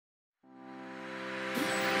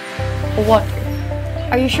Water.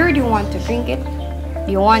 Are you sure you want to drink it?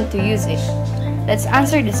 Do you want to use it? Let's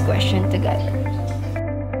answer this question together.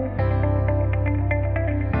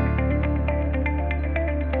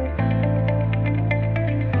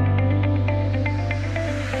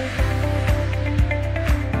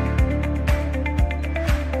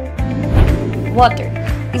 Water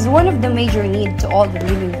is one of the major needs to all the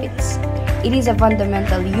living beings. It is a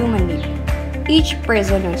fundamental human need. Each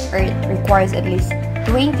person on Earth requires at least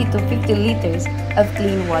 20 to 50 liters of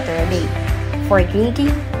clean water a day for drinking,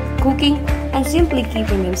 cooking, and simply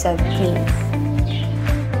keeping themselves clean.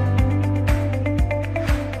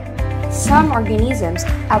 Some organisms,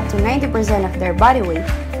 up to 90% of their body weight,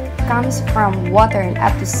 comes from water, and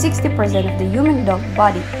up to 60% of the human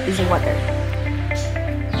body is water.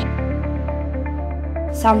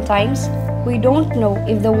 Sometimes, we don't know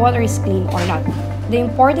if the water is clean or not. The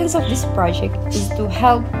importance of this project is to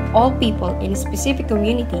help all people in a specific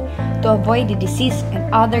community to avoid the disease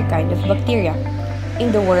and other kind of bacteria.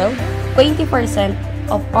 In the world, 20%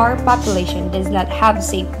 of our population does not have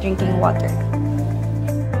safe drinking water.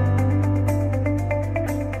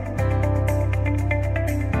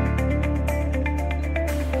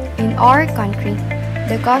 In our country,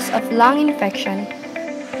 the cause of lung infection,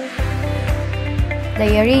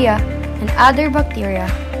 diarrhea, and other bacteria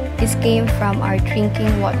came from our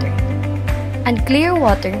drinking water. And clear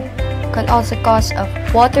water can also cause of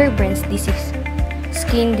waterborne disease,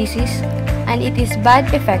 skin disease, and it is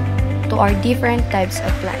bad effect to our different types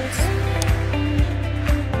of plants.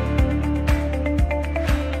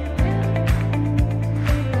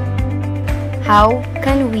 How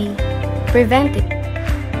can we prevent it?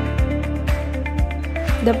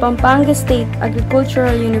 The Pampanga State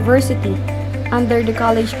Agricultural University, under the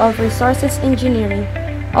College of Resources Engineering,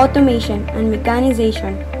 Automation and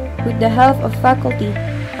Mechanization, with the help of faculty,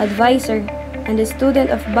 advisor, and the student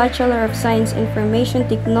of Bachelor of Science Information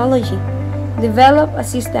Technology, develop a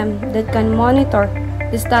system that can monitor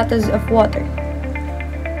the status of water.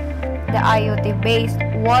 The IoT-based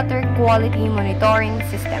water quality monitoring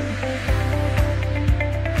system.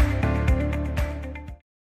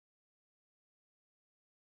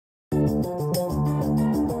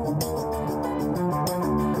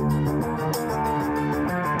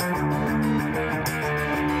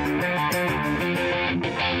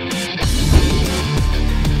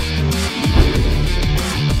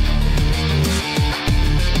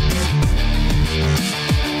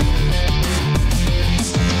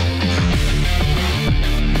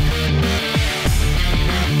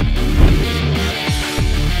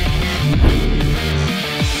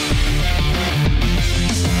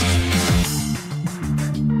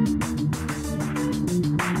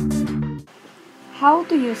 How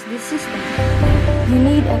to use this system? You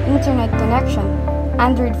need an internet connection,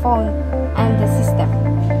 Android phone, and the system.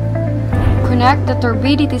 Connect the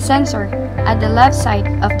turbidity sensor at the left side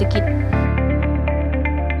of the kit.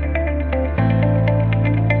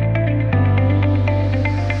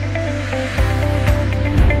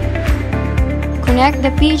 Connect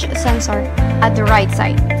the pH sensor at the right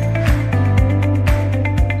side.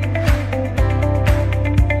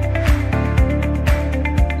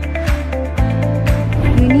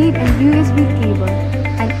 You need a USB cable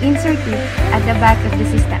and insert it at the back of the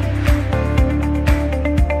system.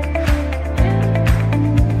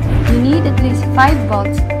 You need at least 5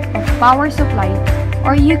 volts of power supply,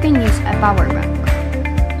 or you can use a power bank.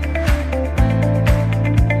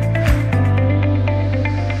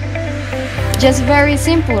 Just very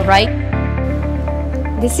simple, right?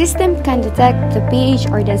 The system can detect the pH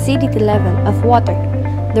or the acidity level of water.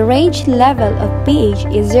 The range level of pH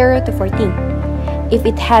is 0 to 14. If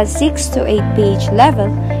it has 6 to 8 pH level,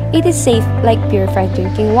 it is safe like purified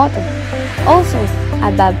drinking water. Also,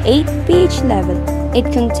 above 8 pH level, it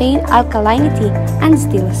contains alkalinity and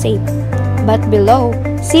still safe. But below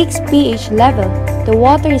 6 pH level, the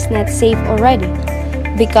water is not safe already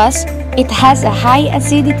because it has a high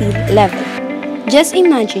acidity level. Just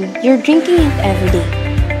imagine you're drinking it every day,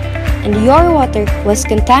 and your water was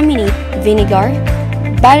contaminated vinegar,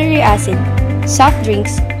 battery acid, soft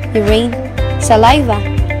drinks, urine, saliva,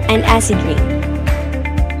 and acid rain.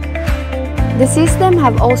 The system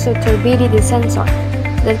have also turbidity sensor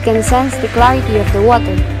that can sense the clarity of the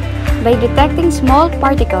water by detecting small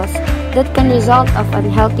particles that can result of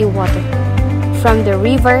unhealthy water from the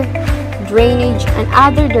river, drainage, and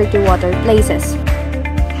other dirty water places.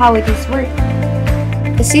 How it is work?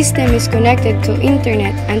 The system is connected to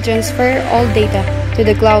internet and transfer all data to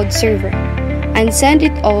the cloud server and send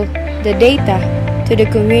it all the data to the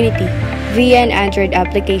community via an Android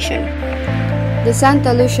application. The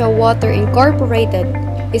Santa Lucia Water Incorporated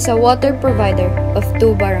is a water provider of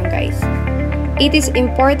 2 barangays. It is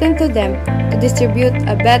important to them to distribute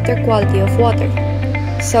a better quality of water.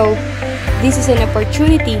 So, this is an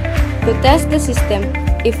opportunity to test the system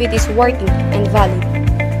if it is working and valid.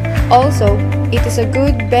 Also, it is a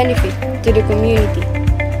good benefit to the community.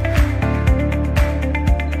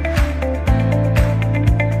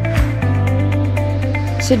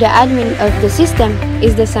 So the admin of the system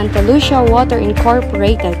is the Santa Lucia Water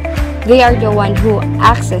Incorporated. They are the one who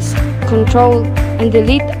access, control, and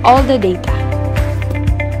delete all the data.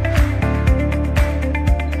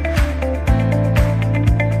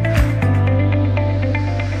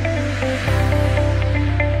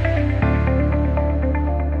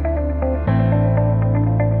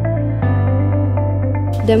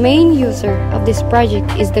 The main user of this project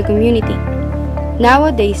is the community.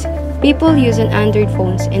 Nowadays, people use an Android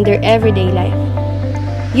phones in their everyday life.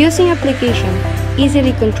 Using application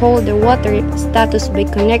easily control the water status by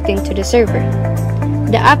connecting to the server.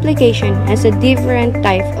 The application has a different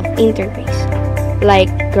type of interface, like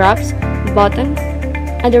graphs, buttons,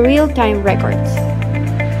 and the real-time records.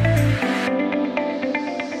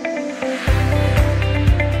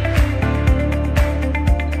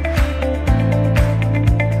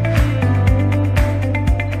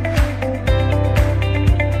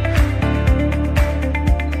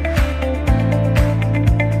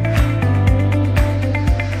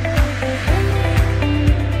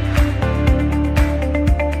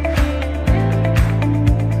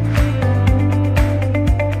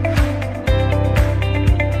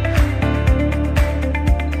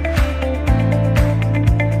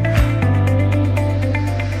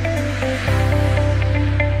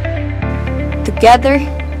 Together,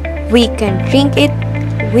 we can drink it,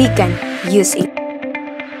 we can use it.